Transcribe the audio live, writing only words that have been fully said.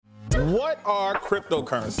What are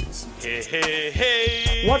cryptocurrencies? Hey, hey,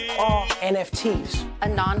 hey. What are NFTs? A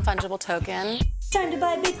non-fungible token. Time to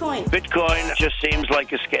buy Bitcoin. Bitcoin just seems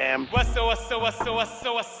like a scam. What's up,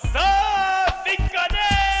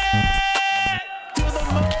 Bitcoin?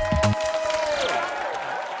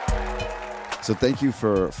 So thank you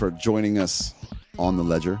for joining us on the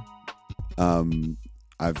Ledger.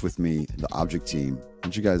 I've with me the Object team. Why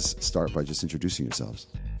don't you guys start by just introducing yourselves?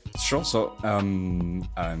 Sure. So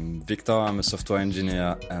I'm Victor. I'm a software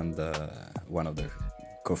engineer and one of the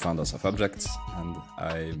co-founders of Object, and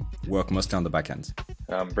I work mostly on the back end.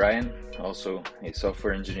 I'm Brian, also a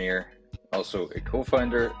software engineer, also a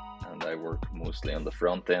co-founder, and I work mostly on the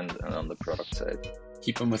front end and on the product side.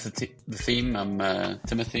 Keeping with the theme, I'm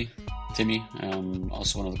Timmy,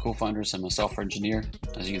 also one of the co-founders. I'm a software engineer.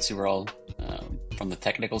 As you can see, we're all from the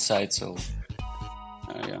technical side, so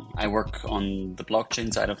I work on the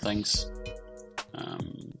blockchain side of things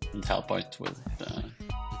and help out with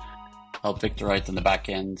help Victor out in the back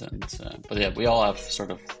end. But yeah, we all have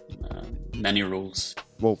sort of many roles.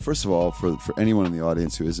 Well, first of all, for anyone in the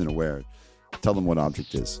audience who isn't aware, tell them what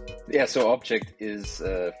Object is. Yeah, so Object is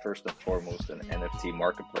first and foremost an NFT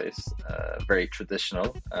marketplace, very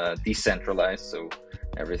traditional, decentralized, so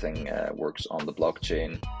everything works on the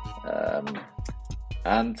blockchain.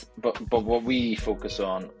 But what we focus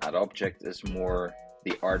on at Object is more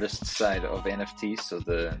the artist side of NFTs, so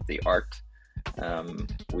the art.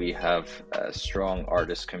 We have a strong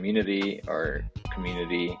artist community. Our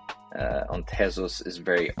community on Tezos is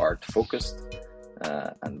very art focused,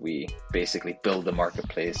 and we basically build a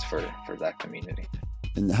marketplace for that community.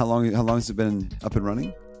 And how long has it been up and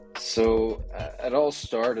running? So it all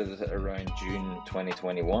started around June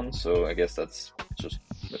 2021. So I guess that's just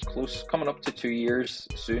close, coming up to 2 years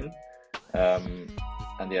soon.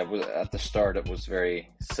 And yeah, at the start it was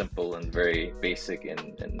very simple and very basic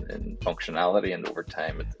in functionality, and over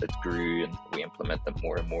time it grew, and we implemented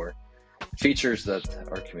more and more features that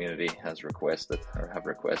our community has requested or have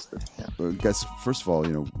requested. Yeah. Well, guys, first of all,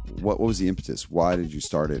 what was the impetus? Why did you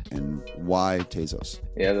start it, and why Tezos?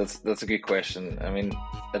 Yeah, that's a good question. I mean,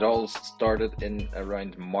 it all started in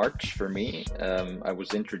around March for me. I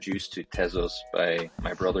was introduced to Tezos by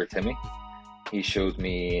my brother Timmy. He showed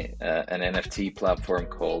me an NFT platform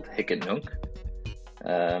called Hic et Nunc,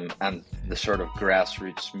 and the sort of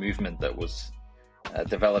grassroots movement that was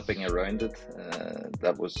developing around it.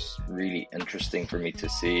 That was really interesting for me to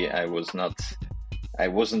see. I was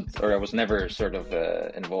never sort of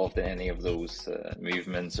involved in any of those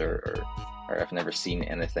movements, or I've never seen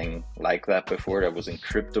anything like that before. I was in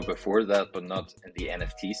crypto before that, but not in the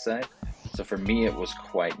NFT side. So for me, it was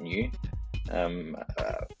quite new.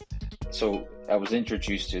 So I was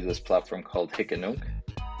introduced to this platform called Hic et Nunc,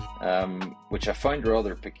 which I found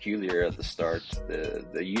rather peculiar at the start.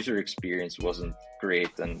 The user experience wasn't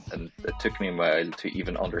great, and it took me a while to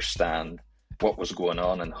even understand what was going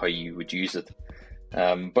on and how you would use it.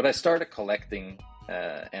 But I started collecting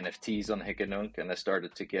NFTs on Hic et Nunc, and I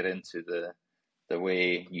started to get into the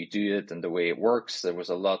way you do it and the way it works. There was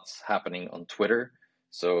a lot happening on Twitter,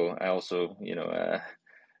 so I also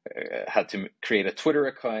had to create a Twitter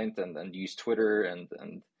account and use Twitter, and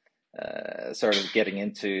started getting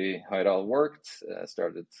into how it all worked.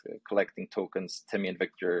 Started collecting tokens. Timmy and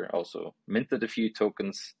Victor also minted a few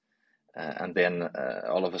tokens, and then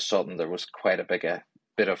all of a sudden there was quite a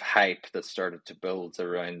bit of hype that started to build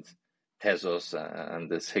around Tezos and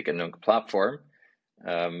this Hic et Nunc platform.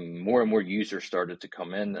 More and more users started to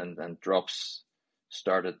come in, and drops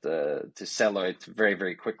started to sell out very,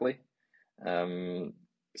 very quickly.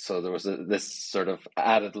 So there was this sort of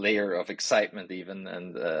added layer of excitement even,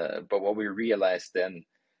 but what we realized then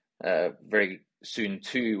very soon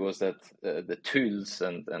too was that the tools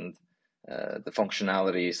and the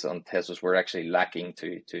functionalities on Tezos were actually lacking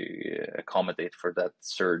to accommodate for that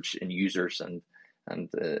surge in users, and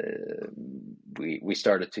we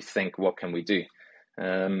started to think, what can we do?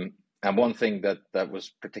 And one thing that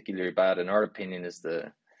was particularly bad in our opinion is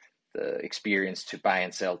the experience to buy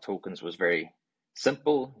and sell tokens was very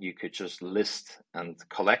simple. You could just list and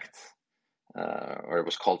collect, or it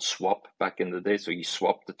was called swap back in the day. So you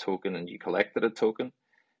swapped the token and you collected a token,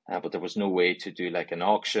 but there was no way to do like an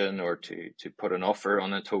auction or to put an offer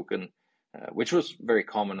on a token, which was very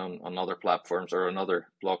common on other platforms or on other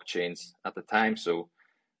blockchains at the time. So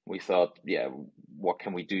we thought, yeah, what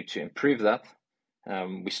can we do to improve that?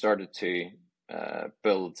 We started to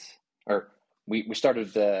we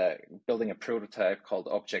started building a prototype called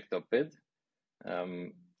Object.bid.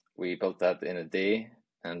 We built that in a day,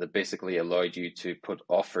 and it basically allowed you to put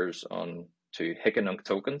offers on to Hic et Nunc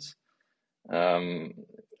tokens.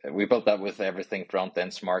 we built that with everything front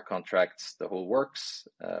end, smart contracts, the whole works.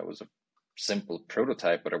 It was a simple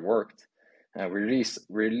prototype, but it worked. We released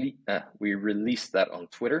that on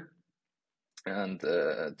Twitter, and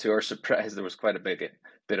to our surprise, there was quite a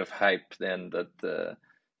bit of hype then that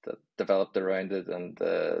developed around it, and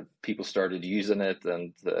people started using it,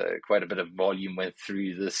 and quite a bit of volume went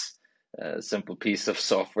through this simple piece of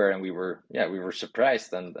software, and we were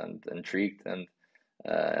surprised and intrigued, and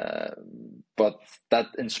but that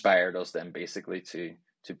inspired us then basically to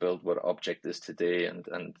build what Object is today,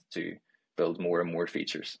 and to build more and more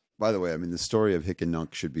features. By the way, I mean, the story of Hic et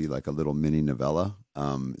Nunc should be like a little mini novella.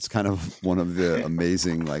 It's kind of one of the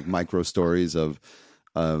amazing like micro stories of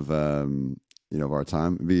our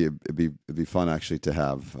time. It'd be fun actually to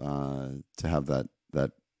have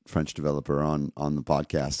that French developer on the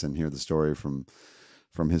podcast and hear the story from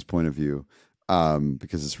his point of view,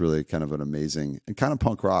 because it's really kind of an amazing and kind of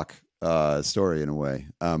punk rock story in a way.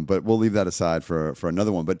 But we'll leave that aside for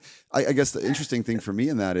another one. But I guess the interesting thing for me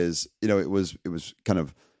in that is, it was kind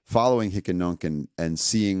of following Hic et Nunc and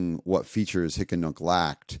seeing what features Hic et Nunc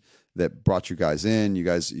lacked that brought you guys in. You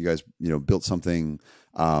guys built something,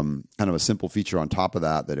 kind of a simple feature on top of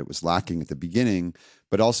that it was lacking at the beginning.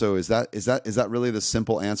 But also, is that really the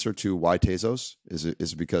simple answer to why Tezos? Is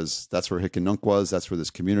it because that's where Hic et Nunc was? That's where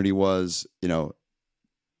this community was?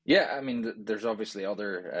 Yeah, I mean, there's obviously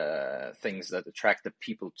other things that attracted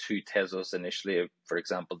people to Tezos initially. For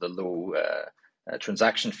example, the low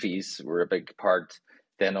transaction fees were a big part.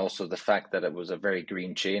 Then also the fact that it was a very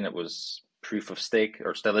green chain. It was proof of stake,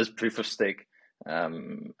 or still is proof of stake.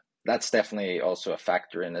 That's definitely also a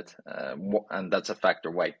factor in it, and that's a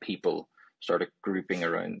factor why people started grouping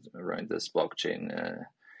around this blockchain.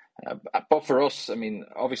 But for us, I mean,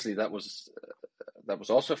 obviously that was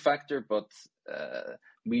also a factor, but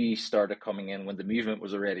we started coming in when the movement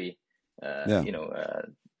was already,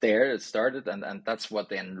 there. It started, and that's what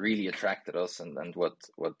then really attracted us, and what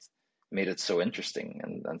made it so interesting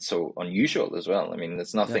and so unusual as well. I mean,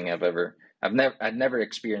 it's nothing I'd never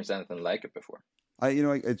experienced anything like it before.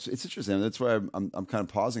 It's interesting. That's why I'm kind of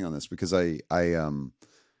pausing on this, because I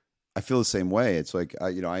feel the same way. It's like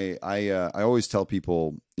I always tell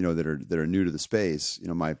people that are new to the space.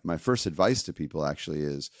 My first advice to people actually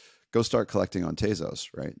is go start collecting on Tezos.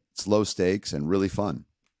 Right? It's low stakes and really fun.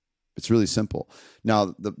 It's really simple.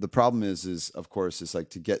 Now the problem is of course is like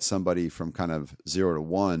to get somebody from kind of 0 to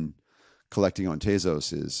 1 collecting on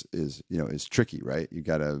Tezos is tricky, right? You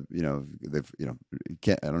gotta, you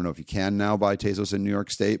can't, I don't know if you can now buy Tezos in New York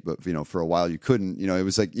State, but for a while you couldn't. It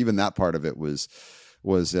was like even that part of it was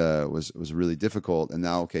really difficult. And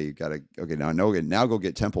now, now go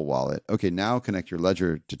get Temple Wallet. Okay, now connect your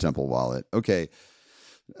ledger to Temple Wallet. Okay,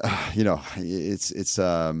 it's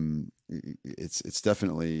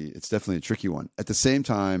definitely a tricky one. At the same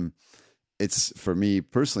time, it's, for me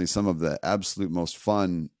personally, some of the absolute most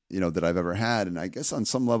fun that I've ever had. And I guess on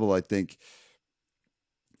some level, I think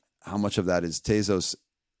how much of that is Tezos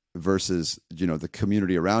versus, the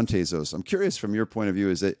community around Tezos. I'm curious from your point of view,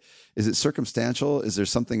 is it circumstantial? Is there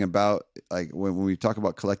something about, like, when we talk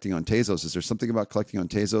about collecting on Tezos, is there something about collecting on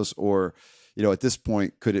Tezos, or, at this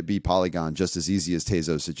point, could it be Polygon just as easy as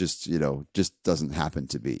Tezos? It just doesn't happen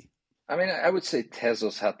to be. I mean, I would say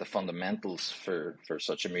Tezos had the fundamentals for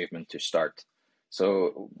such a movement to start.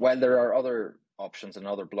 So while there are other options and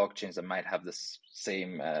other blockchains that might have the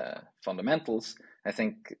same fundamentals, I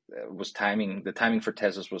think the timing for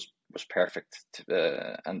Tezos was perfect,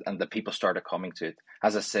 and the people started coming to it.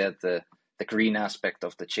 As I said, the green aspect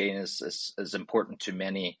of the chain is important to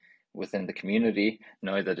many within the community.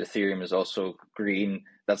 Now that Ethereum is also green,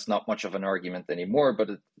 that's not much of an argument anymore, but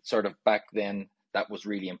it sort of back then that was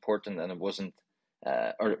really important, and it wasn't,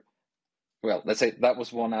 let's say that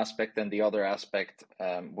was one aspect. And the other aspect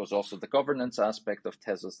was also the governance aspect of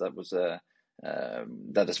Tezos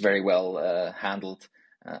that is very well handled.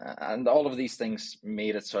 And all of these things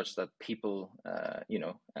made it such that people,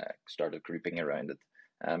 started grouping around it.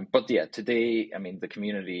 But yeah, today, I mean, the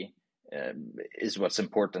community is what's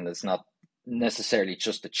important. It's not necessarily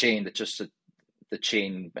just the chain, that just the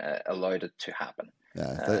chain allowed it to happen.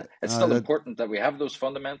 Yeah, it's still important that we have those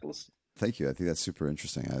fundamentals. Thank you. I think that's super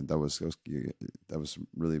interesting. That was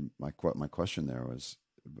really my question there was,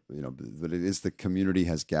 but it is the community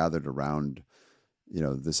has gathered around,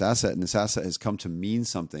 this asset, and this asset has come to mean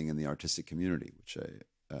something in the artistic community,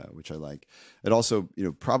 which I like. It also,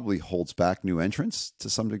 probably holds back new entrants to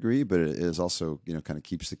some degree, but it is also, kind of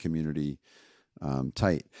keeps the community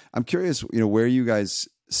tight. I'm curious, where you guys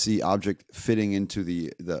see Object fitting into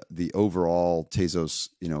the overall Tezos,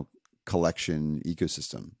 collection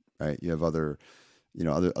ecosystem. Right, you have other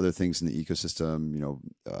other things in the ecosystem,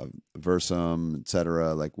 Versum, et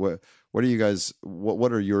cetera. Like what are you guys,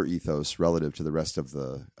 what are your ethos relative to the rest of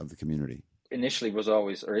the community? Initially was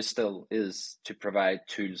always, or still is, to provide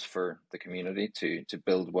tools for the community to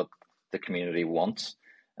build what the community wants.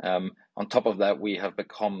 On top of that, we have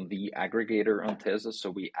become the aggregator on Tezos. So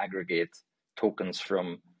we aggregate tokens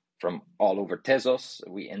from all over Tezos.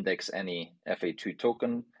 We index any FA2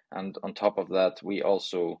 token. And on top of that, we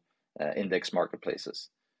also index marketplaces.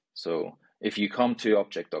 So if you come to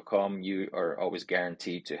object.com, you are always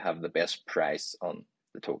guaranteed to have the best price on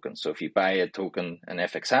the token. So if you buy a token, an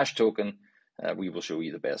FXHash token, we will show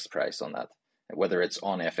you the best price on that, whether it's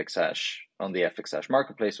on FXHash, on the FXHash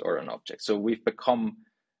marketplace, or an object. So we've become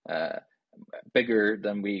bigger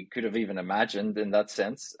than we could have even imagined in that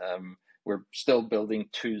sense. We're still building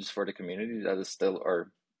tools for the community. That is still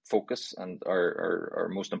our focus and our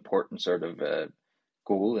most important sort of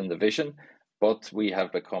goal in the vision. But we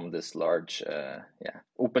have become this large,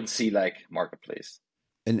 OpenSea-like marketplace.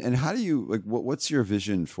 And how do you, like, what's your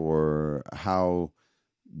vision for how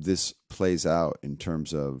this plays out in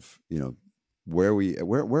terms of,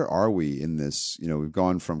 where are we in this? We've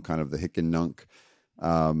gone from kind of the Hic and Nunc,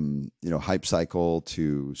 hype cycle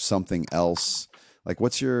to something else. Like,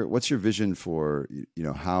 what's your vision for,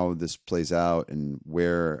 how this plays out and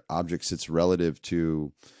where Object sits relative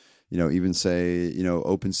to, even say,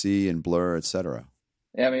 OpenSea and Blur, et cetera?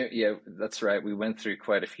 Yeah, that's right. We went through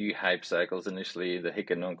quite a few hype cycles. Initially, the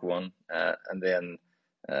Hic and Nunc one, and then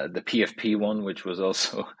the PFP one, which was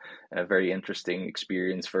also a very interesting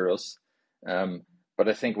experience for us. But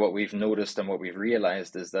I think what we've noticed and what we've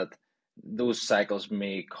realized is that those cycles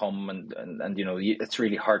may come and it's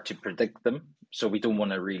really hard to predict them. So we don't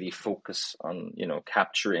want to really focus on,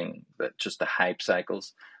 capturing just the hype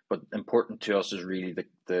cycles. But important to us is really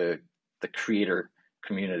the creator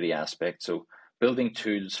community aspect. So building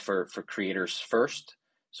tools for creators first.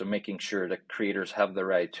 So making sure that creators have the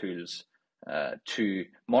right tools to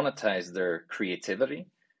monetize their creativity,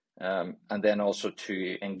 and then also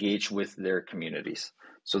to engage with their communities.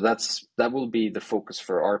 So that will be the focus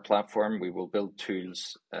for our platform. We will build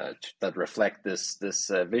tools that reflect this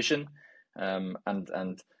vision,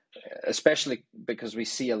 and especially because we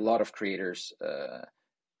see a lot of creators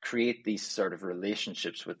create these sort of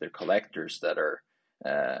relationships with their collectors that are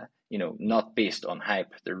not based on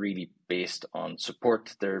hype. They're really based on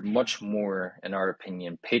support. They're much more, in our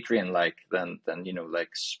opinion, Patreon-like than like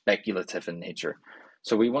speculative in nature.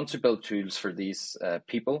 So we want to build tools for these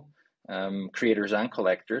people, creators and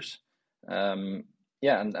collectors, and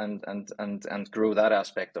grow that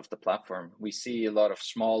aspect of the platform. We see a lot of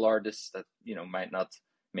small artists that might not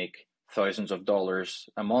make thousands of dollars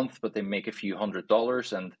a month, but they make a few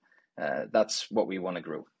 $100s, and that's what we want to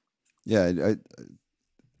grow. Yeah,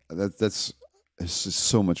 that's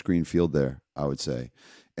so much green field there, I would say.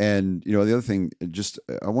 And the other thing, just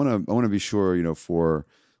I want to be sure, for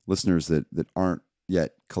listeners that aren't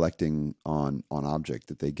yet collecting on Object,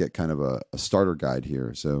 that they get kind of a starter guide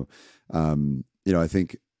here. So I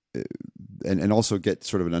think and also get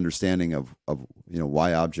sort of an understanding of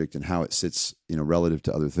why Object and how it sits relative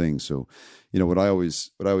to other things. So what I always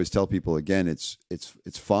tell people, again, it's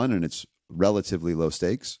fun and it's relatively low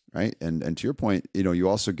stakes, right? And to your point, you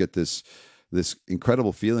also get this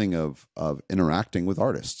incredible feeling of interacting with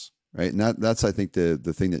artists, right? And that's I think the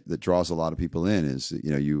thing that draws a lot of people in is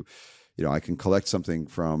I can collect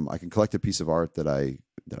a piece of art that I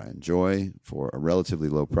enjoy for a relatively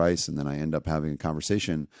low price, and then I end up having a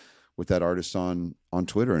conversation with that artist on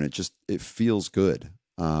Twitter, and it feels good.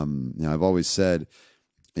 I've always said,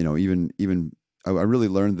 even I really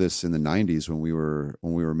learned this in the 90s when we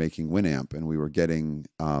were making Winamp, and we were getting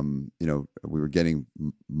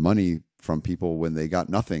money from people when they got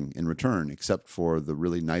nothing in return except for the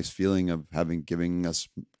really nice feeling of given us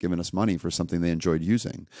money for something they enjoyed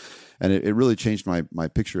using. And it really changed my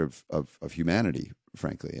picture of humanity,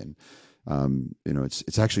 frankly. And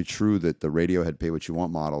it's actually true that the Radiohead pay what you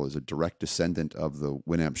want model is a direct descendant of the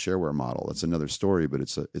Winamp shareware model. That's another story, but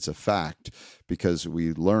it's a fact, because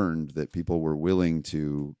we learned that people were willing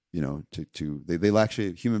to they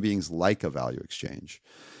actually, human beings like a value exchange.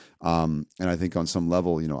 And I think on some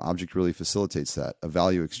level, Object really facilitates that, a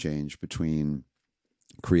value exchange between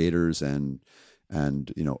creators and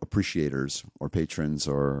appreciators or patrons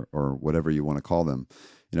or whatever you want to call them.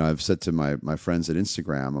 I've said to my friends at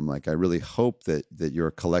Instagram, I'm like, I really hope that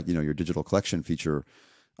your your digital collection feature,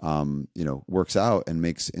 works out and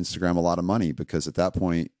makes Instagram a lot of money, because at that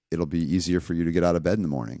point it'll be easier for you to get out of bed in the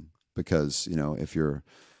morning. Because, if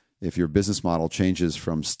your business model changes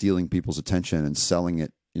from stealing people's attention and selling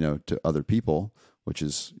it, to other people, which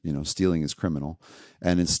is, stealing is criminal.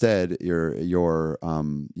 And instead your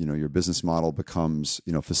business model becomes,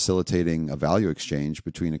 facilitating a value exchange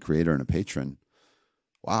between a creator and a patron.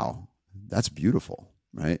 Wow, that's beautiful.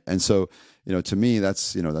 Right. And so, to me,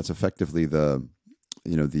 that's effectively the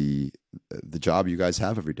job you guys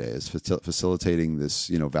have every day is facilitating this,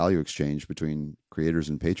 value exchange between creators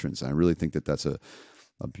and patrons. And I really think that that's a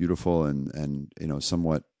beautiful and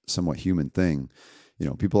somewhat human thing.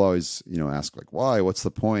 People always, ask like, why, what's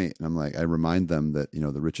the point? And I'm like, I remind them that,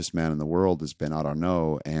 the richest man in the world is Ben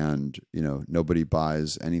Arnault, and, nobody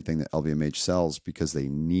buys anything that LVMH sells because they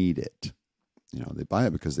need it. They buy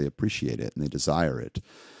it because they appreciate it and they desire it.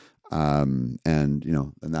 And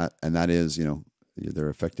that is, they're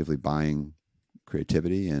effectively buying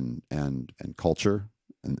creativity and culture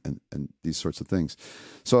and these sorts of things.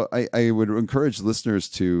 So I would encourage listeners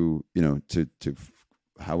to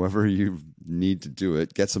however you need to do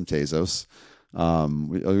it, get some Tezos.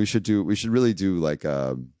 We should really do like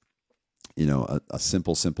a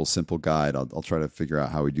simple guide. I'll try to figure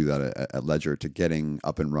out how we do that at Ledger to getting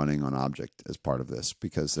up and running on Object as part of this,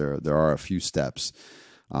 because there are a few steps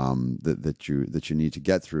that you need to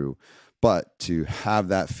get through. But to have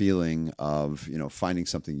that feeling of finding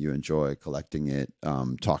something you enjoy, collecting it,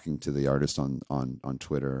 talking to the artist on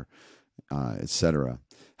Twitter, etc.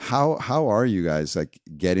 How are you guys like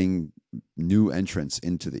getting new entrants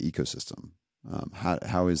into the ecosystem?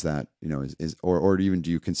 How is that, or even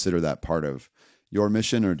do you consider that part of your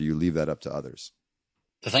mission, or do you leave that up to others?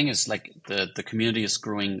 The thing is, like, the community is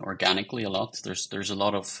growing organically a lot. There's a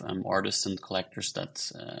lot of artists and collectors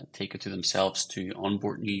that take it to themselves to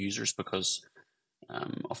onboard new users because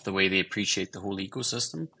of the way they appreciate the whole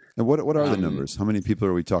ecosystem. And what are the numbers? How many people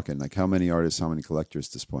are we talking? Like, how many artists, how many collectors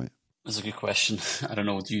at this point? That's a good question. I don't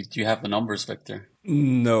know. Do you have the numbers, Victor?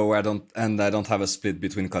 No, I don't. And I don't have a split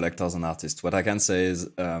between collectors and artists. What I can say is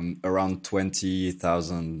around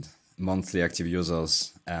 20,000 monthly active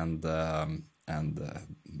users, and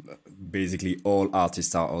basically all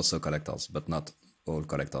artists are also collectors, but not all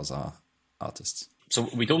collectors are artists. So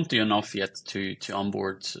we don't do enough yet to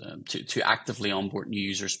onboard, to actively onboard new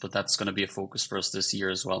users, but that's going to be a focus for us this year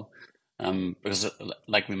as well. Because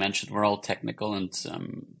like we mentioned, we're all technical, and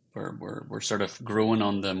we're sort of growing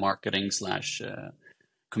on the marketing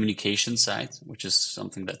 / communication side, which is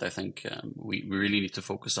something that I think we really need to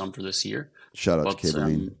focus on for this year. Shout out to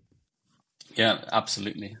Caberline. Yeah,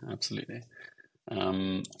 absolutely.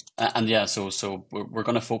 And yeah, so we're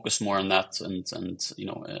going to focus more on that, and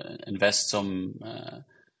invest some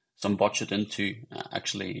budget into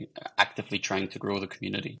actually actively trying to grow the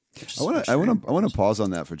community. I want to pause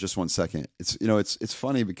on that for just 1 second. It's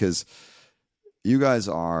funny because you guys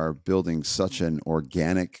are building such an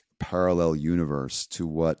organic parallel universe to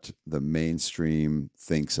what the mainstream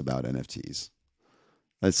thinks about NFTs.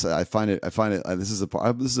 I find it. This is the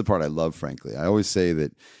part I love. Frankly, I always say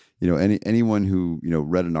that anyone who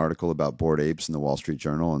read an article about Bored Apes in the Wall Street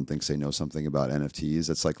Journal and thinks they know something about NFTs,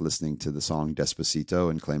 that's like listening to the song Despacito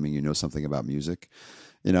and claiming you know something about music.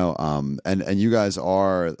 And you guys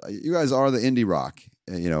are the indie rock,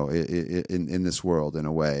 in this world in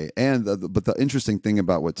a way. But the interesting thing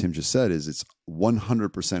about what Tim just said is it's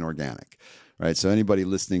 100% organic, right? So anybody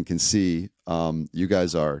listening can see you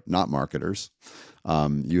guys are not marketers.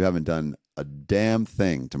 You haven't done a damn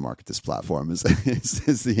thing to market this platform is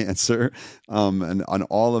the answer. And on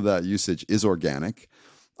all of that usage is organic,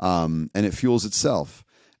 and it fuels itself.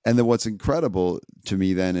 And then what's incredible to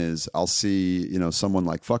me then is I'll see, someone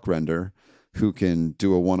like Fuckrender who can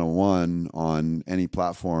do a 101 on any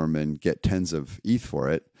platform and get tens of ETH for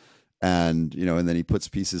it. And, and then he puts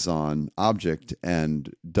pieces on Object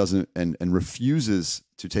and doesn't, and refuses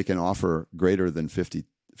to take an offer greater than 50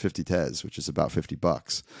 Tez, which is about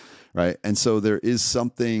 $50. Right. And so there is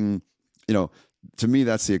something, to me,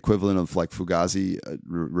 that's the equivalent of like Fugazi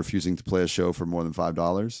refusing to play a show for more than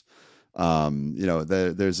 $5.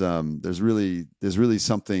 There's really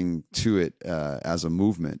something to it as a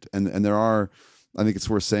movement, and there are. I think it's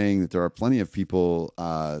worth saying that there are plenty of people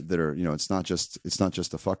that are, it's not just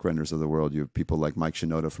the fuck renders of the world. You have people like Mike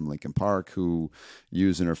Shinoda from Linkin Park who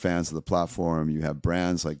use and are fans of the platform. You have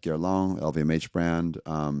brands like Guerlain, LVMH brand,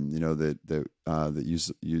 that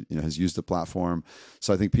has used the platform.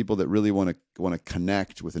 So I think people that really want to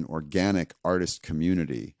connect with an organic artist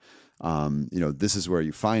community, this is where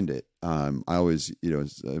you find it. I always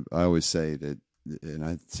say that, and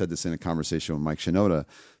I said this in a conversation with Mike Shinoda,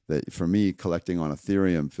 that for me, collecting on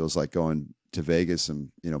Ethereum feels like going to Vegas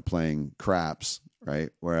and, playing craps, right?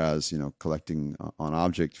 Whereas, collecting on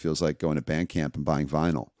Object feels like going to Bandcamp and buying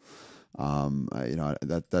vinyl.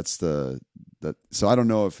 So I don't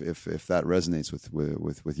know if that resonates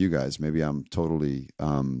with you guys. Maybe I'm totally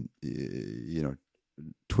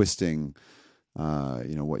twisting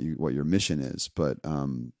what your mission is, but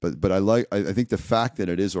I think the fact that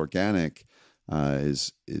it is organic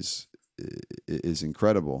is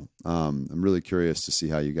incredible. I'm really curious to see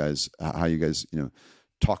how you guys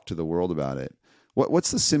talk to the world about it.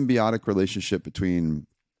 What's the symbiotic relationship between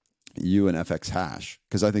you and FX Hash?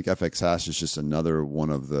 Because I think FX Hash is just another one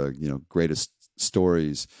of the greatest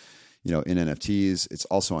stories in NFTs. It's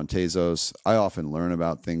also on Tezos. I often learn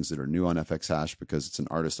about things that are new on FX Hash because it's an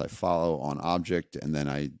artist I follow on Object, and then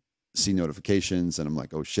I see notifications and I'm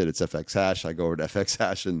like, oh shit, it's FX Hash. I go over to FX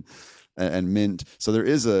Hash and mint. So there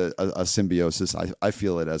is a symbiosis. I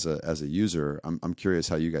feel it as a user. I'm curious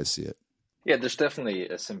how you guys see it. Yeah, there's definitely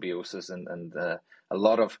a symbiosis, and a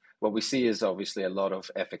lot of what we see is obviously a lot of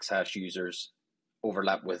FX Hash users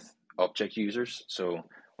overlap with Object users. So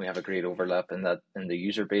we have a great overlap in the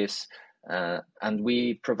user base, and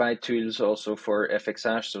we provide tools also for FX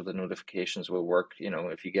Hash, so the notifications will work.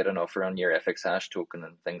 If you get an offer on your FX Hash token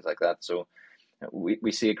and things like that. So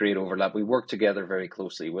we see a great overlap. We work together very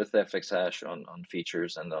closely with FX Hash on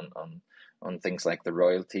features and on things like the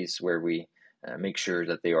royalties, where we make sure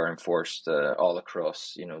that they are enforced all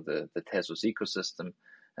across, the Tezos ecosystem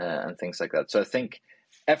and things like that. So I think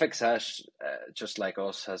FX Hash, just like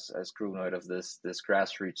us, has grown out of this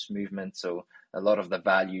grassroots movement. So a lot of the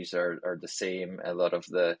values are the same. A lot of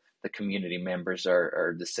the community members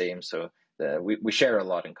are the same. So we share a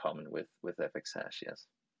lot in common with FX Hash. Yes.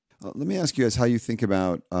 Let me ask you guys how you think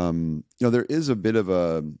about. There is a bit of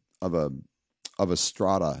a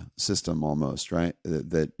strata system almost, right?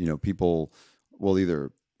 That people will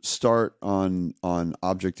either start on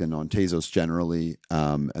Object and on Tezos generally,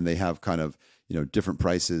 and they have kind of different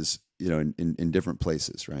prices in different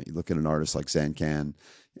places, right? You look at an artist like Zancan,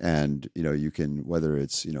 and you can, whether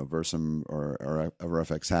it's Versum or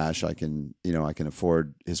FX Hash, I can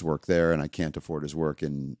afford his work there, and I can't afford his work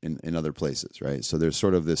in other places, right? So there's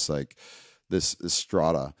sort of this like this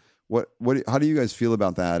strata. How do you guys feel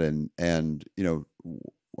about that? And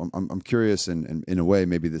I'm curious, and in a way,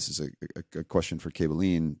 maybe this is a question for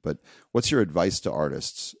Cabeline, but what's your advice to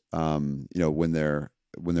artists, when they're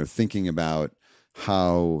thinking about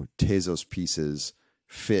how Tezos pieces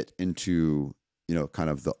fit into, kind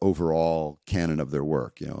of the overall canon of their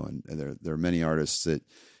work, and there are many artists that,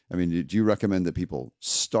 do you recommend that people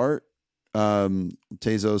start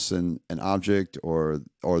Tezos and Object, or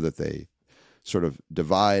that they sort of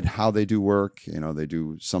divide how they do work? They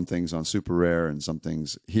do some things on Super Rare and some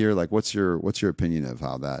things here. Like, what's your opinion of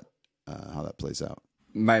how that plays out?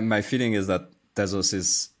 My feeling is that Tezos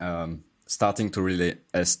is starting to really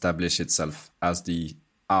establish itself as the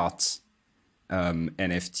art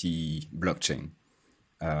NFT blockchain.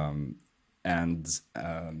 And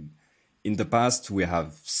in the past, we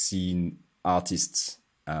have seen artists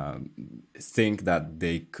think that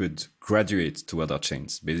they could graduate to other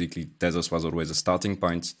chains. Basically, Tezos was always a starting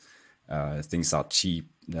point. Things are cheap.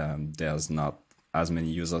 There's not as many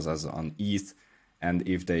users as on ETH. And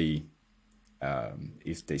if they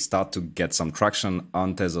start to get some traction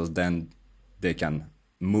on Tezos, then they can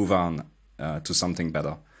move on to something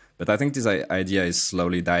better. But I think this idea is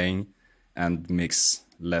slowly dying and makes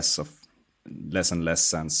less and less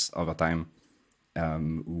sense over time.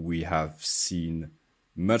 We have seen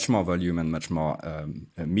much more volume and much more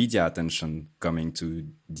media attention coming to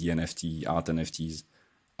the art NFTs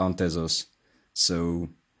on Tezos. So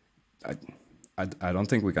I don't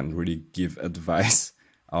think we can really give advice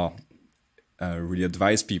or really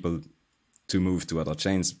advise people to move to other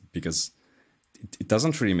chains, because it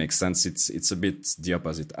doesn't really make sense. It's a bit the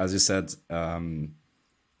opposite. As you said,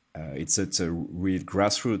 it's a real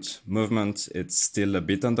grassroots movement. It's still a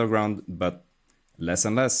bit underground, but less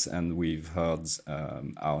and less. And we've heard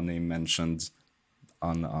our name mentioned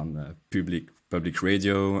on public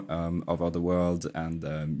radio over the world, and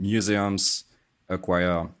museums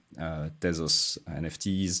acquire Tezos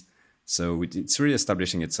NFTs. So it's really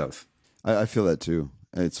establishing itself. I feel that too.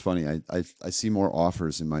 It's funny. I see more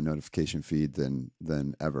offers in my notification feed than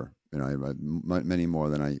ever. Many more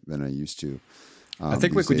than I used to. I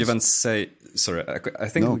think we could even say. Sorry, I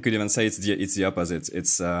think we could even say it's the opposite.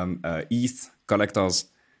 It's ETH collectors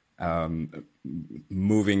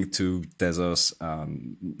moving to Tezos,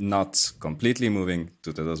 not completely moving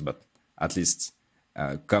to Tezos, but at least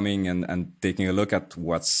coming and taking a look at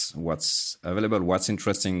what's available, what's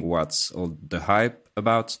interesting, what's all the hype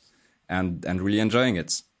about, and really enjoying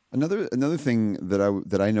it. Another thing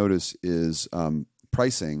that I notice is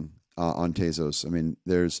pricing on Tezos. I mean,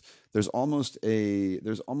 there's almost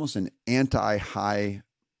an anti-high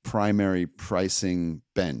primary pricing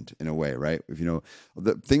bend in a way, right? If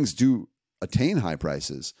things do attain high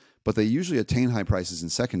prices, but they usually attain high prices in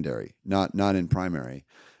secondary, not in primary.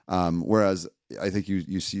 Whereas I think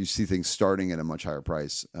you see things starting at a much higher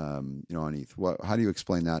price, on ETH. How do you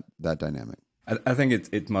explain that dynamic? I think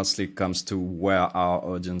it mostly comes to where our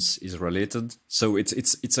audience is related. So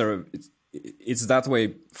it's that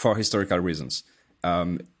way for historical reasons,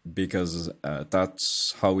 because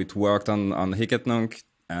that's how it worked on Hic et Nunc,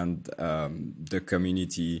 and the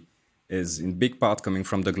community is in big part coming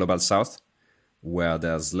from the global south, where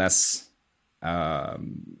there's less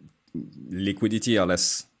liquidity or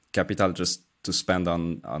less capital just to spend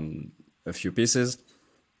on a few pieces.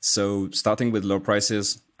 So starting with low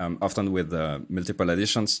prices, often with multiple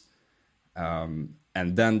additions, and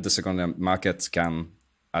then the secondary market can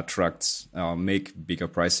attract or make bigger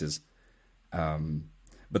prices.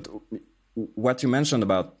 But what you mentioned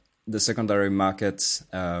about the secondary market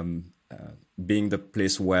being the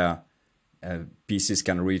place where pieces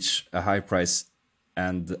can reach a high price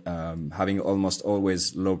and having almost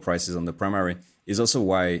always low prices on the primary is also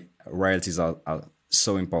why royalties are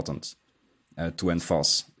so important to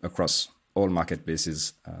enforce across all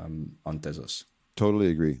marketplaces on Tezos. Totally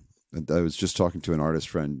agree. I was just talking to an artist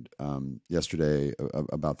friend yesterday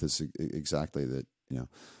about this exactly.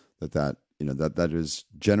 That is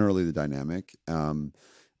generally the dynamic. And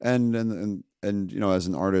as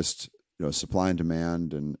an artist, supply and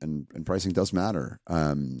demand and pricing does matter.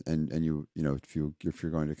 And if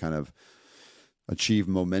you're going to kind of achieve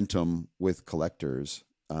momentum with collectors,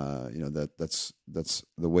 that's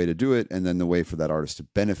the way to do it. And then the way for that artist to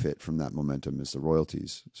benefit from that momentum is the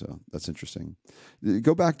royalties. So that's interesting.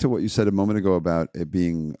 Go back to what you said a moment ago about it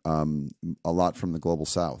being a lot from the global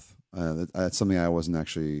south. That's something I wasn't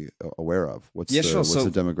actually aware of. What's the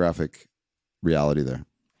demographic reality there?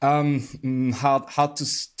 Hard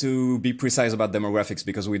to be precise about demographics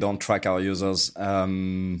because we don't track our users.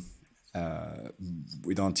 We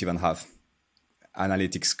don't even have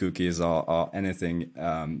analytics cookies or anything.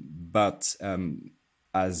 But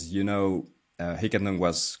as you know, Hic et Nunc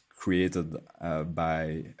was created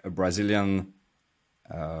by a Brazilian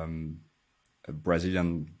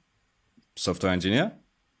software engineer,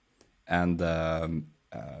 and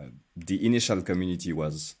the initial community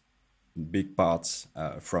was big parts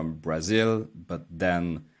from Brazil. But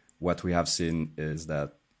then what we have seen is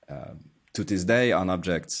that to this day on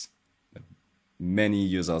objects, many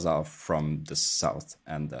users are from the south,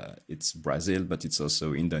 and it's Brazil, but it's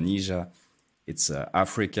also Indonesia, it's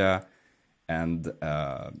Africa, and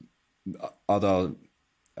other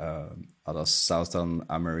Southern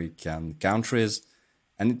American countries.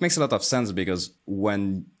 And it makes a lot of sense because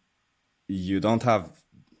when you don't have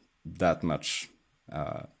that much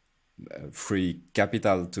free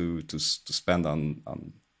capital to spend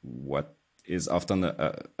on what is often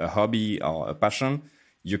a hobby or a passion,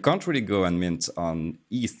 you can't really go and mint on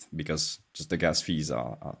ETH because just the gas fees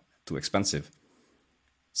are too expensive.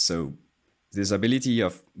 So this ability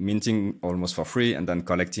of minting almost for free and then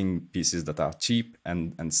collecting pieces that are cheap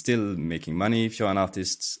and still making money if you're an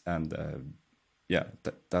artist, and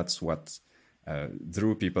that's what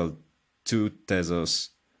drew people to Tezos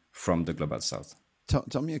from the global south.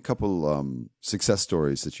 Tell me a couple success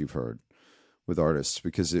stories that you've heard with artists,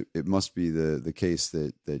 because it must be the case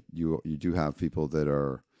that you do have people that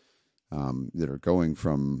are going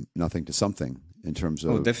from nothing to something in terms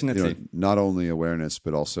of definitely not only awareness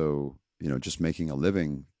but also just making a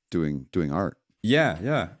living doing art.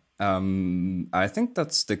 Yeah. I think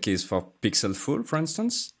that's the case for Pixelful, for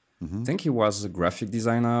instance. Mm-hmm. I think he was a graphic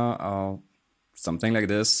designer or something like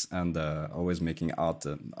this, and always making art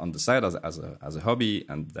on the side as a hobby,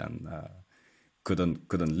 and then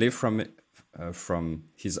couldn't live from it. From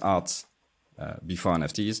his art before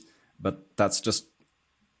NFTs, but that's just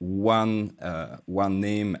one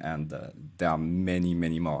name, and there are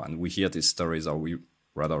many more, and we hear these stories, or we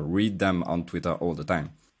rather read them on Twitter all the time.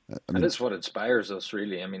 And it's what inspires us,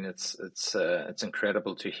 really. I mean, it's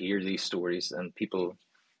incredible to hear these stories, and people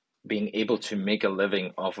being able to make a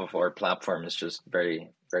living off of our platform is just very,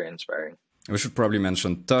 very inspiring. We should probably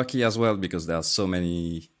mention Turkey as well, because there are so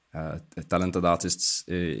many talented artists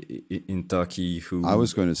in Turkey who... I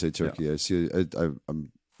was going to say Turkey. Yeah.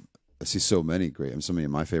 I see so many great... so many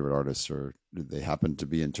of my favorite artists they happen to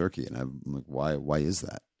be in Turkey, and I'm like, why is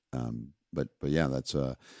that? But yeah, that's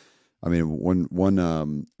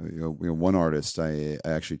one artist I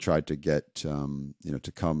actually tried to get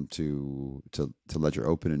to come to Ledger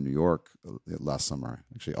Open in New York last summer.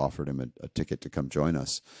 I actually offered him a ticket to come join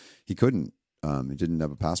us. He couldn't. He didn't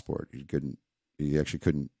have a passport. He actually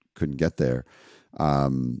couldn't get there.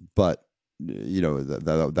 But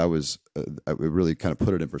that was it really kind of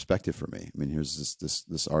put it in perspective for me. I mean, here's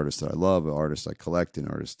this artist that I love, an artist I collect, an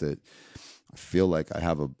artist that I feel like I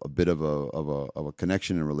have a bit of a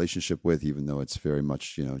connection and relationship with, even though it's very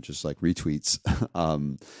much, just like retweets,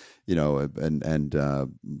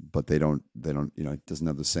 but they don't, it doesn't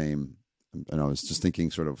have the same. And I was just thinking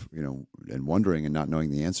sort of, and wondering and not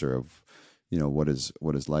knowing the answer of, what his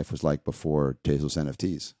life was like before Tezos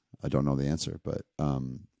NFTs. I don't know the answer, but,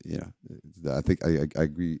 I think I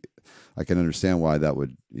agree. I can understand why that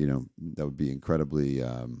would be incredibly,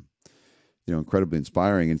 incredibly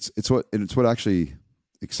inspiring. It's what actually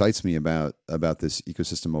excites me about this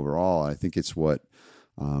ecosystem overall. I think it's what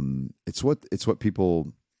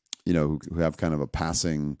people, who have kind of a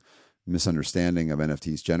passing misunderstanding of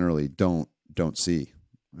NFTs generally don't see.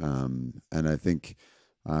 And I think,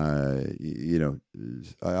 let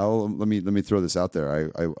me throw this out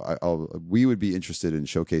there. We would be interested in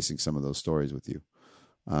showcasing some of those stories with you.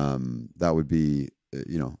 That would be,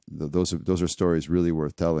 those are stories really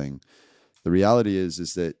worth telling. The reality is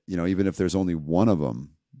that, even if there's only one of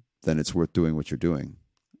them, then it's worth doing what you're doing.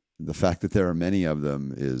 The fact that there are many of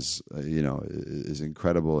them is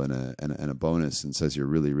incredible and a bonus, and says you're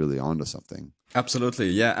really, really onto something. Absolutely.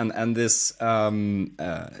 Yeah. And this,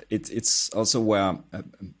 it's also where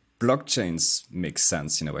blockchains make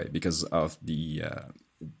sense in a way, because of the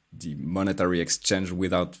monetary exchange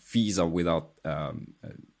without fees or without a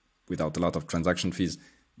lot of transaction fees,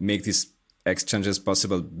 make these exchanges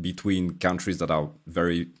possible between countries that are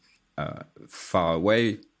very far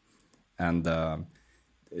away. And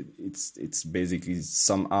it's basically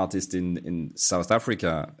some artist in South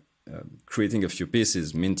Africa creating a few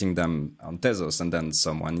pieces, minting them on Tezos, and then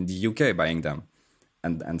someone in the UK buying them.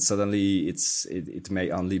 And suddenly it may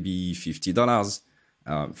only be $50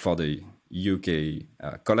 for the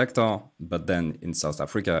UK collector, but then in South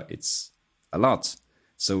Africa it's a lot.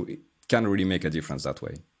 So it can really make a difference that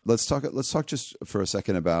way. Let's talk just for a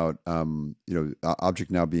second about Objkt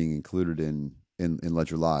now being included in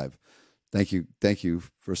Ledger Live. Thank you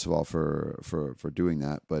first of all for doing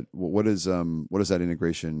that. But what does that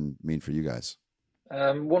integration mean for you guys?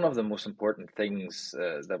 One of the most important things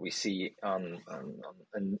that we see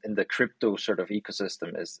in the crypto sort of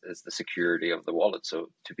ecosystem is the security of the wallet. So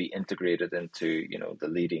to be integrated into the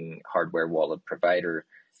leading hardware wallet provider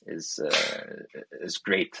is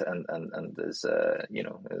great and is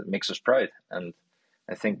it makes us proud. And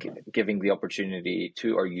I think giving the opportunity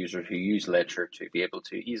to our users who use Ledger to be able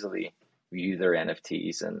to easily view their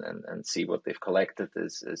NFTs and see what they've collected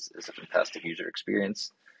is a fantastic user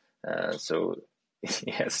experience. So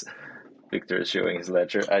yes, Victor is showing his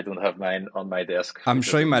Ledger. I don't have mine on my desk. I'm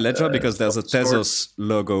showing my Ledger because there's a Tezos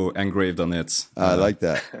logo engraved on it. I like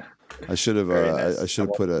that. I should have. Nice. I should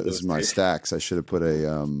have put a. This is my stacks. I should have put a.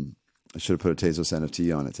 I should have put a Tezos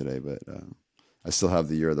NFT on it today, but I still have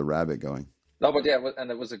the Year of the Rabbit going. No, but yeah, and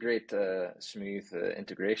it was a great smooth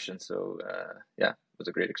integration. So yeah, it was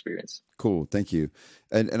a great experience. Cool, thank you.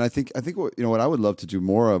 And I think what I would love to do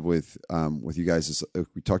more of with you guys is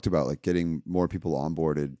we talked about like getting more people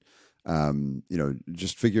onboarded.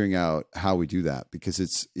 Just figuring out how we do that, because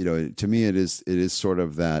it's to me it is sort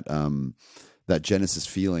of that that Genesis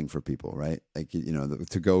feeling for people, right? Like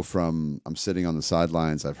to go from I'm sitting on the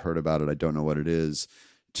sidelines, I've heard about it, I don't know what it is,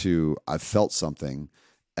 to I've felt something.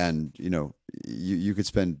 And you could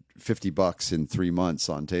spend $50 in 3 months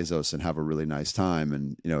on Tezos and have a really nice time,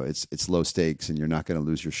 and it's low stakes, and you're not going to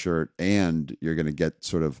lose your shirt, and you're going to get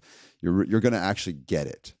sort of you're going to actually get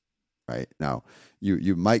it right now.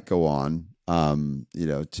 You might go on to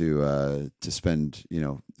spend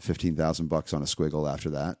 $15,000 on a squiggle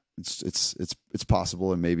after that. It's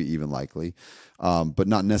possible and maybe even likely, but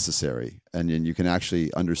not necessary. And you can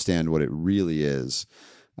actually understand what it really is.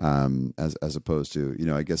 As opposed to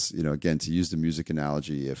I guess again, to use the music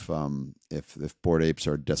analogy, if Bored Apes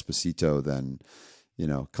are Despacito, then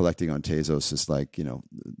collecting on Tezos is like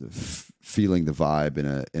feeling the vibe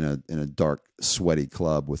in a dark, sweaty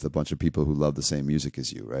club with a bunch of people who love the same music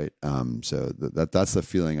as you, right? So that's the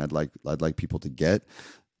feeling I'd like people to get.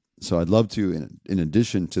 So I'd love to, in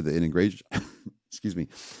addition to the integration, excuse me,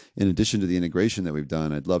 in addition to the integration that we've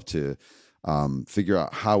done, I'd love to figure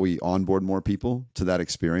out how we onboard more people to that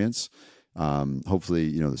experience.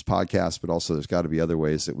 Hopefully, this podcast, but also there's got to be other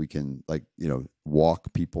ways that we can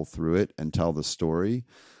walk people through it and tell the story.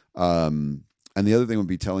 And the other thing would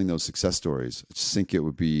be telling those success stories. I just think it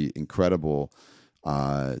would be incredible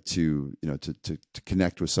to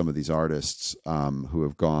connect with some of these artists who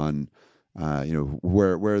have gone,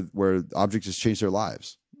 where Objkt has changed their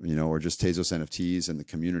lives. Or just Tezos NFTs and the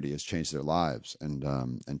community has changed their lives, and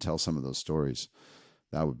tell some of those stories.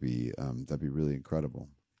 that'd be really incredible.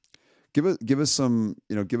 Give us some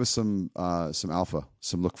alpha,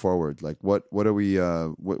 some look forward. Like what are we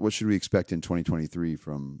what should we expect in 2023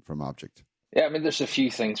 from Object? Yeah, I mean, there's a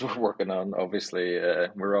few things we're working on. Obviously,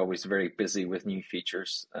 we're always very busy with new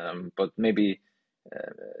features, but maybe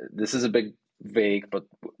this is a bit vague, but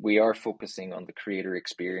we are focusing on the creator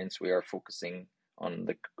experience. We are focusing on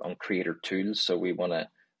creator tools. So we want to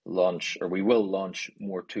launch, or we will launch,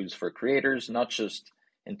 more tools for creators, not just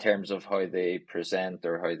in terms of how they present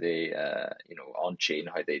or how they, on chain,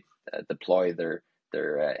 how they deploy their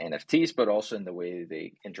NFTs, but also in the way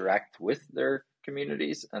they interact with their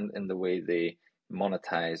communities and in the way they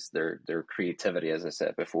monetize their creativity, as I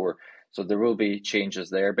said before. So there will be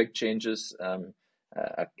changes there, big changes.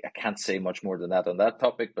 I can't say much more than that on that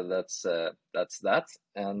topic, but that's that.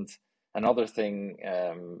 And another thing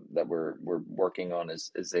that we're working on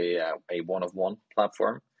is a one-of-one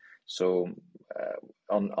platform. So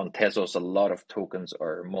on Tezos, a lot of tokens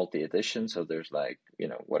are multi-edition. So there's like,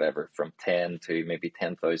 whatever, from 10 to maybe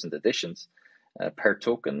 10,000 editions per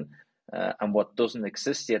token. And what doesn't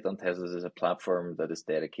exist yet on Tezos is a platform that is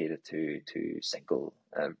dedicated to single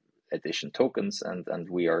edition tokens. And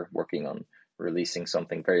we are working on releasing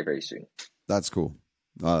something very, very soon. That's cool.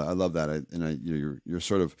 I love that. You're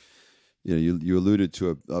sort of, you alluded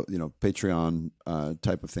to a Patreon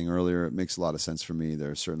type of thing earlier. It makes a lot of sense for me.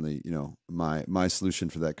 There's certainly, my solution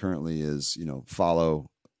for that currently is,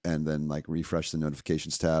 follow and then like refresh the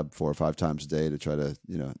notifications tab 4 or 5 times a day to try to,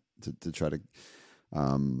 to try to,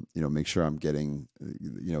 make sure I'm getting,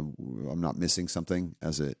 I'm not missing something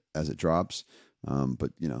as it drops.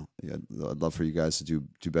 But I'd love for you guys to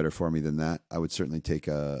do better for me than that. I would certainly take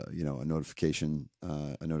a notification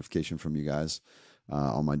from you guys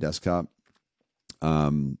on my desktop.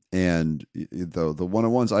 And the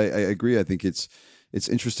one-on-ones, I agree. I think it's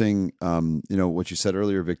interesting. What you said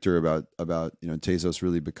earlier, Victor, about Tezos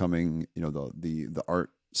really becoming the art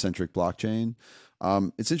centric blockchain.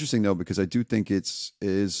 It's interesting though, because I do think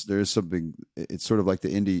there's something. It's sort of like the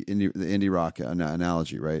indie rock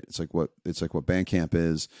analogy, right? It's like what Bandcamp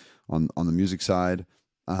is on the music side.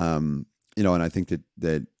 And I think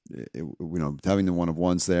that having the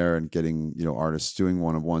one-of-ones there and getting artists doing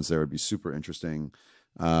one-of-ones there would be super interesting.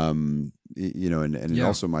 And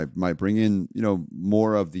also might bring in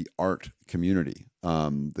more of the art community,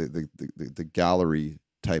 the gallery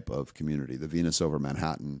type of community, the Venus over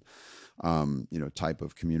Manhattan type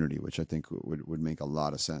of community, which I think would make a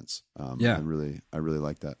lot of sense. I really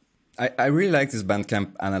like that. I really like this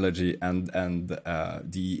Bandcamp analogy and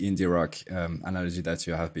the indie rock analogy that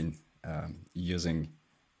you have been using.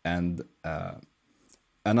 And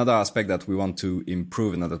another aspect that we want to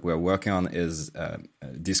improve and that we are working on is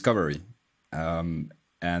discovery. And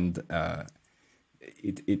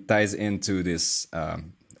it ties into this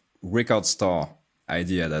record store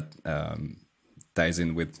idea that ties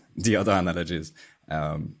in with the other analogies.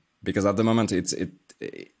 Because at the moment, it's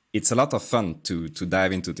a lot of fun to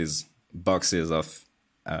dive into these boxes of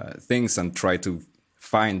things and try to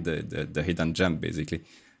find the hidden gem, basically,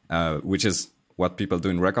 which is what people do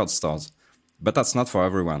in record stores. But that's not for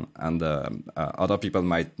everyone. And other people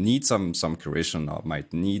might need some curation, or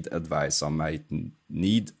might need advice, or might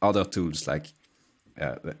need other tools like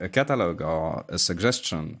a catalog or a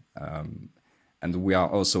suggestion. And we are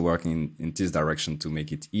also working in this direction to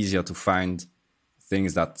make it easier to find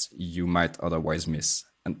things that you might otherwise miss.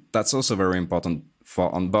 And that's also very important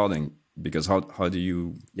for onboarding, because how do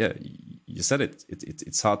you said it.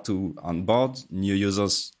 It's hard to onboard new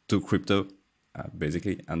users to crypto,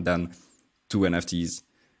 basically, and then to NFTs.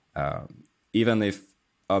 Even if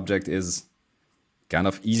Object is kind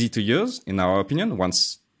of easy to use, in our opinion,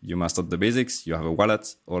 once you mastered the basics, you have a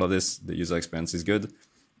wallet, all of this, the user experience is good.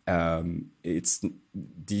 It's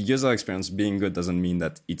the user experience being good doesn't mean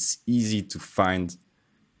that it's easy to find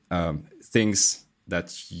things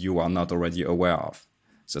that you are not already aware of.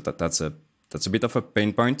 So that's a bit of a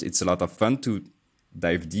pain point. It's a lot of fun to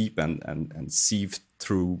dive deep and sieve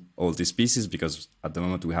through all these pieces, because at the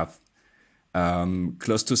moment we have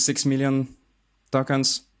close to 6 million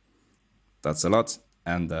tokens. That's a lot,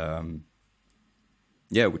 and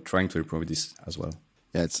we're trying to improve this as well.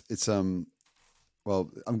 Yeah, it's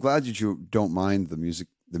well, I'm glad that you don't mind the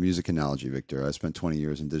music analogy, Victor. I spent 20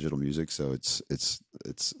 years in digital music, so it's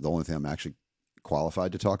the only thing I'm actually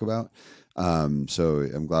qualified to talk about. So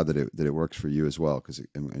I'm glad that it works for you as well, because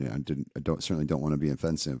I certainly don't want to be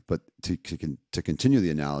offensive. But to continue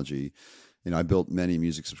the analogy, I built many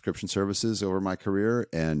music subscription services over my career,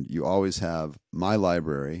 and you always have my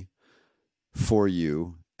library, For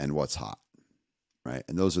You, and What's Hot, right?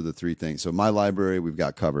 And those are the three things. So my library we've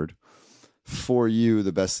got covered. for you,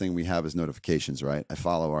 the best thing we have is notifications, right? I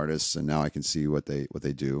follow artists, and now I can see what they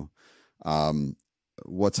do.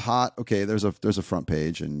 What's hot? Okay, there's a front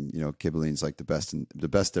page, and Kibblelin's like the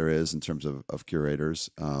best there is in terms of curators.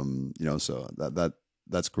 So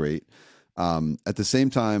that's great. At the same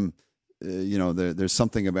time, there's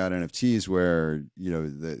something about NFTs where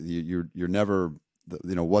you're never,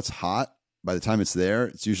 what's hot, by the time it's there,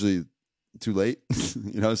 it's usually too late.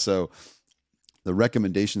 So the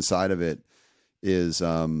recommendation side of it is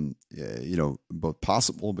both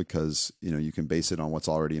possible because you can base it on what's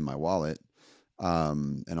already in my wallet,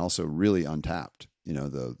 and also really untapped.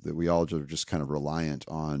 We all are just kind of reliant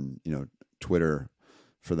on Twitter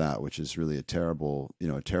for that, which is really a terrible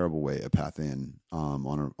way to path in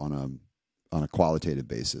on a qualitative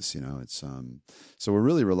basis. It's so we're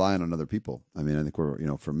really relying on other people. I mean, I think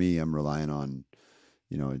we're for me, I'm relying on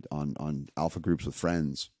on alpha groups with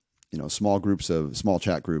friends. Small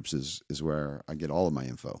chat groups is where I get all of my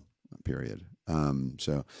info. Period.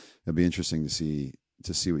 So it'll be interesting to see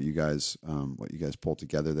what you guys pull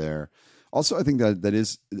together there. Also, I think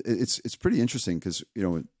that it's pretty interesting because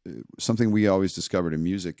something we always discovered in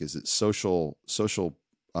music is that social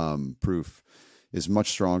proof is much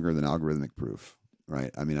stronger than algorithmic proof,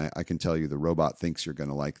 right? I mean, I can tell you the robot thinks you're going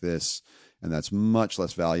to like this, and that's much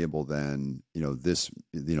less valuable than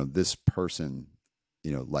this person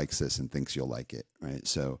likes this and thinks you'll like it, right?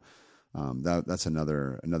 So that's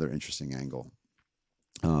another interesting angle.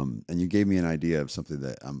 And you gave me an idea of something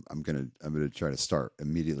that I'm gonna try to start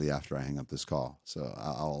immediately after I hang up this call. So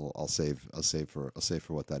I'll save for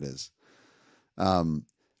what that is.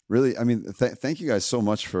 Really, I mean, thank you guys so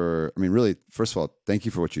much for. I mean, really, first of all, thank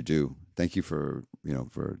you for what you do. Thank you for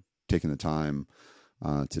for taking the time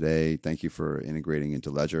today. Thank you for integrating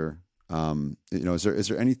into Ledger. Is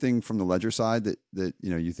there anything from the Ledger side that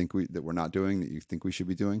you think that we're not doing that you think we should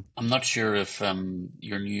be doing? I'm not sure if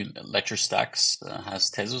your new Ledger Stacks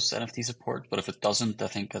has Tezos NFT support, but if it doesn't, I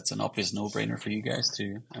think that's an obvious no-brainer for you guys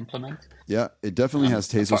to implement. Yeah, it definitely has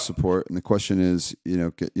Tezos support, and the question is,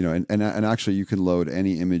 and actually you can load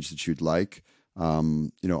any image that you'd like,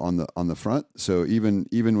 on the front. So even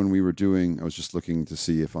when we were doing, I was just looking to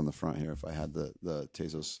see if on the front here if I had the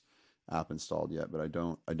Tezos app installed yet, but I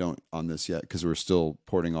don't on this yet because we're still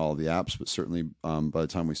porting all of the apps, but certainly by the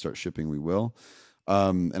time we start shipping we will.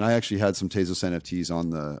 And I actually had some Tezos NFTs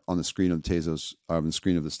on the screen of the Tezos, the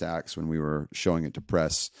screen of the Stacks when we were showing it to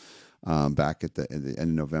press back at the end of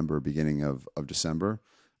November, beginning of December.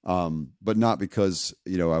 But not because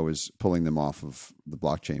I was pulling them off of the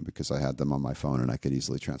blockchain, because I had them on my phone and I could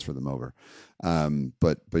easily transfer them over.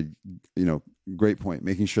 But great point.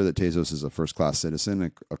 Making sure that Tezos is a first-class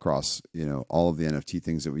citizen across all of the NFT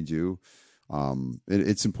things that we do.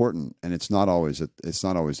 It's important, and it's not always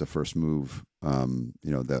the first move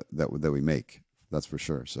that we make. That's for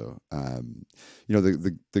sure. So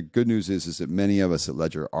the good news is that many of us at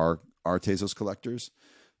Ledger are Tezos collectors.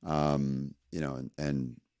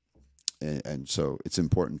 And so it's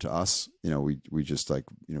important to us. We just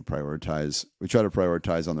prioritize. We try to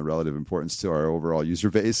prioritize on the relative importance to our overall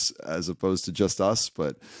user base as opposed to just us.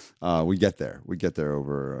 But we get there. We get there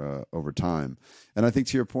over time. And I think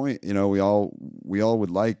to your point, we all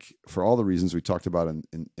would like, for all the reasons we talked about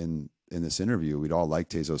in this interview, we'd all like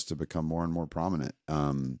Tezos to become more and more prominent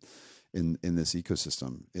in this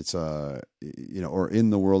ecosystem. It's or in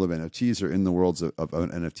the world of NFTs, or in the worlds of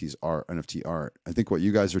NFT art. I think what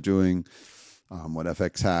you guys are doing, what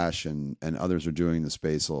FX Hash and others are doing in the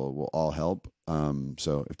space will all help.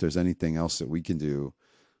 So if there's anything else that we can do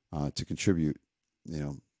to contribute,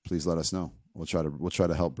 please let us know. We'll try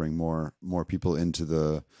to help bring more people into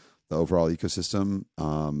the overall ecosystem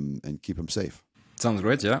and keep them safe. Sounds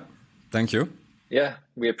great. Yeah, thank you. Yeah,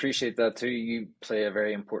 we appreciate that too. You play a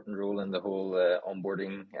very important role in the whole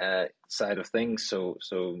onboarding side of things. So,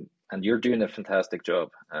 and you're doing a fantastic job.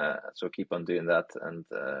 So keep on doing that, and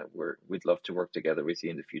we'd love to work together with you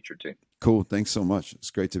in the future too. Cool. Thanks so much.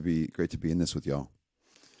 It's great to be in this with y'all.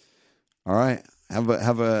 All right. Have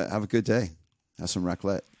a good day. Have some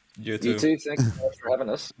raclette. You too. You too. Thanks so much for having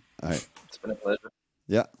us. All right. It's been a pleasure.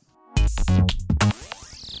 Yeah.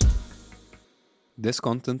 This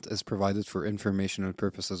content is provided for informational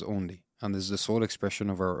purposes only and is the sole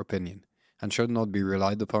expression of our opinion and should not be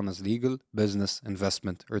relied upon as legal, business,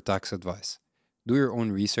 investment, or tax advice. Do your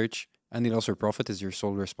own research. Any loss or profit is your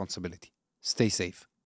sole responsibility. Stay safe.